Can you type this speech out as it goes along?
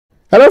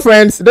Hello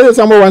friends, this is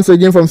Samuel once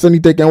again from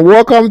Sony Tech, and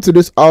welcome to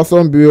this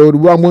awesome build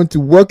where I'm going to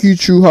walk you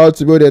through how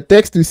to build a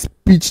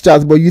text-to-speech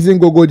chatbot using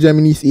Google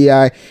Gemini's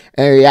AI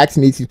and React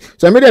Native.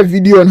 So I made a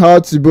video on how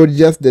to build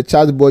just the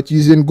chatbot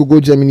using Google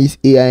Gemini's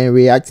AI and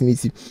React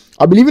Native.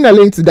 I'll be leaving a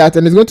link to that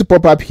and it's going to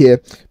pop up here.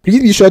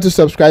 Please be sure to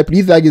subscribe,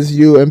 please like this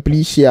video, and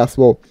please share as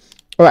well.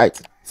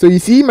 Alright, so you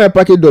see my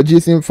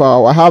package.json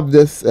file, I have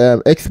this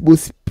Expo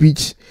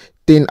speech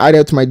thing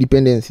added to my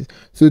dependencies.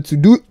 So to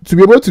be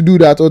able to do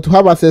that, or to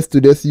have access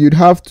to this, you'd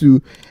have to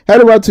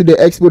head over to the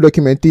Expo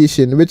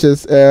documentation, which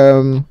is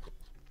Expo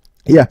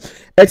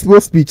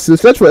speech. So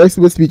search for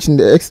Expo speech in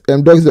the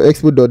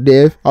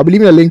docs.expo.dev. I'll be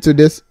leaving a link to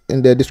this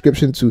in the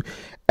description too,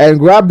 and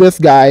grab this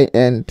guy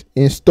and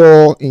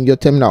install in your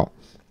terminal.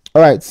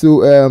 All right,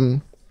 so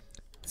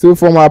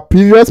from our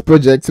previous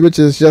project, which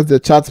is just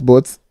the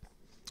chatbot.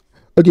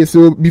 Okay,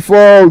 so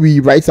before we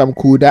write some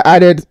code, I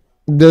added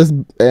this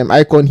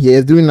icon here.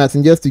 Is doing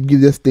nothing, just to give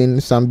this thing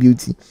some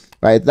beauty,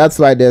 right? That's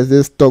why there's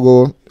this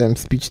toggle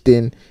speech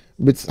thing,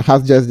 which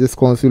has just this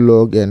console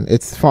log, and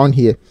it's found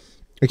here.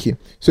 Okay,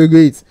 so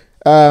great.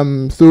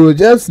 So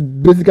just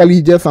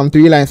basically just some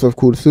 3 lines of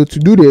code. So to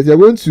do this, you're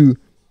going to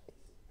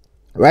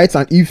write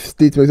an if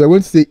statement. You're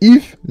going to say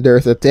if there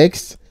is a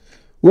text,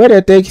 where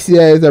the text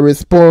here is a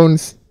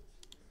response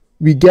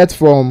we get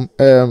from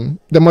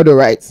the model,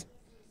 right?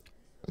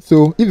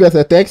 So if there's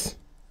a text,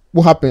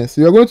 what happens?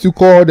 So you're going to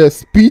call the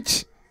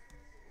speech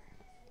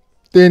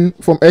thing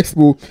from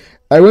Expo.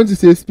 I'm going to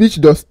say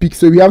speech.speak.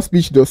 So we have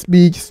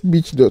speech.speak,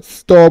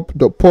 speech.stop,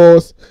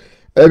 .pause,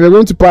 and we're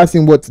going to pass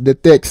in what? The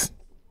text.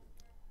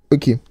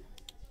 Okay,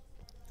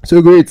 so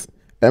great.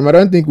 I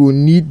don't think we'll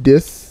need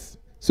this.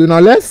 So now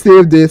let's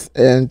save this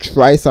and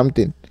try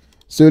something.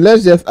 So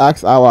let's just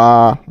ask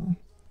our,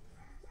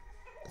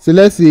 so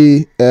let's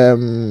say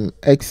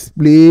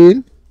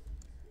explain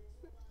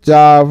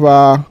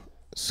JavaScript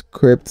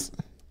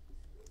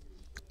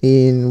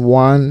in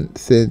 1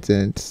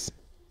 sentence.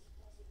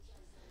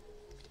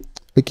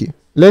 Okay,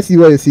 let's see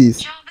what it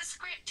says.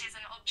 JavaScript is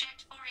an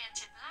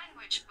object-oriented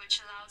language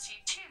which allows you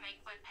to make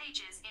web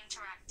pages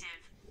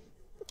interactive.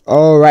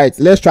 All right,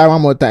 let's try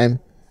one more time.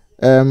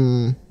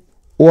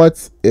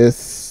 What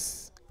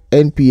is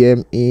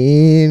npm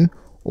in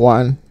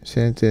 1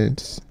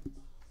 sentence?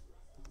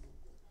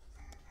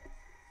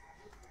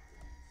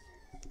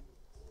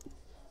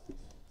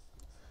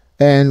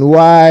 And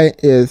why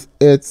is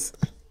it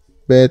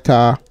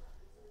better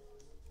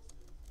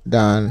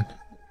than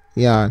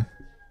Yarn?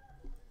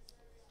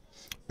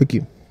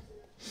 Okay,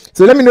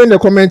 so let me know in the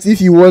comments if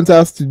you want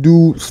us to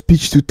do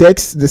speech to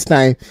text this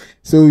time.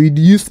 So we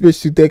use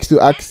speech to text to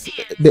ask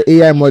the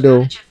AI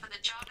model. For the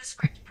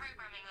JavaScript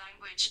programming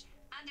language,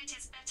 and it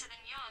is better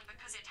than Yarn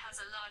because it has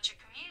a larger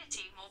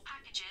community, more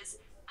packages,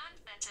 and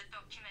better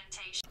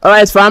documentation.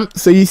 Alright fam,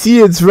 so you see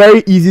it's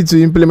very easy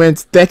to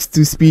implement text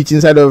to speech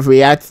inside of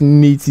React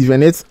Native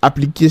and its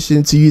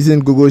application to using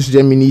Google's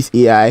Gemini's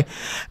AI.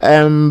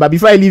 But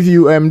before I leave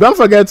you, don't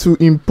forget to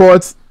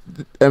import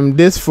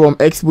this from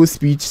Expo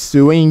speech.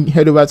 So when you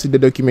head over to the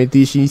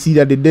documentation, you see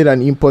that they did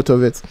an import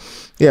of it.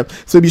 Yeah,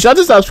 so be sure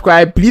to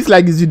subscribe, please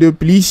like this video,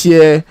 please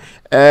share,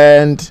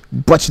 and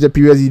watch the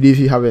previous video if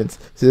you haven't.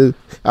 So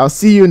I'll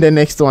see you in the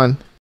next one.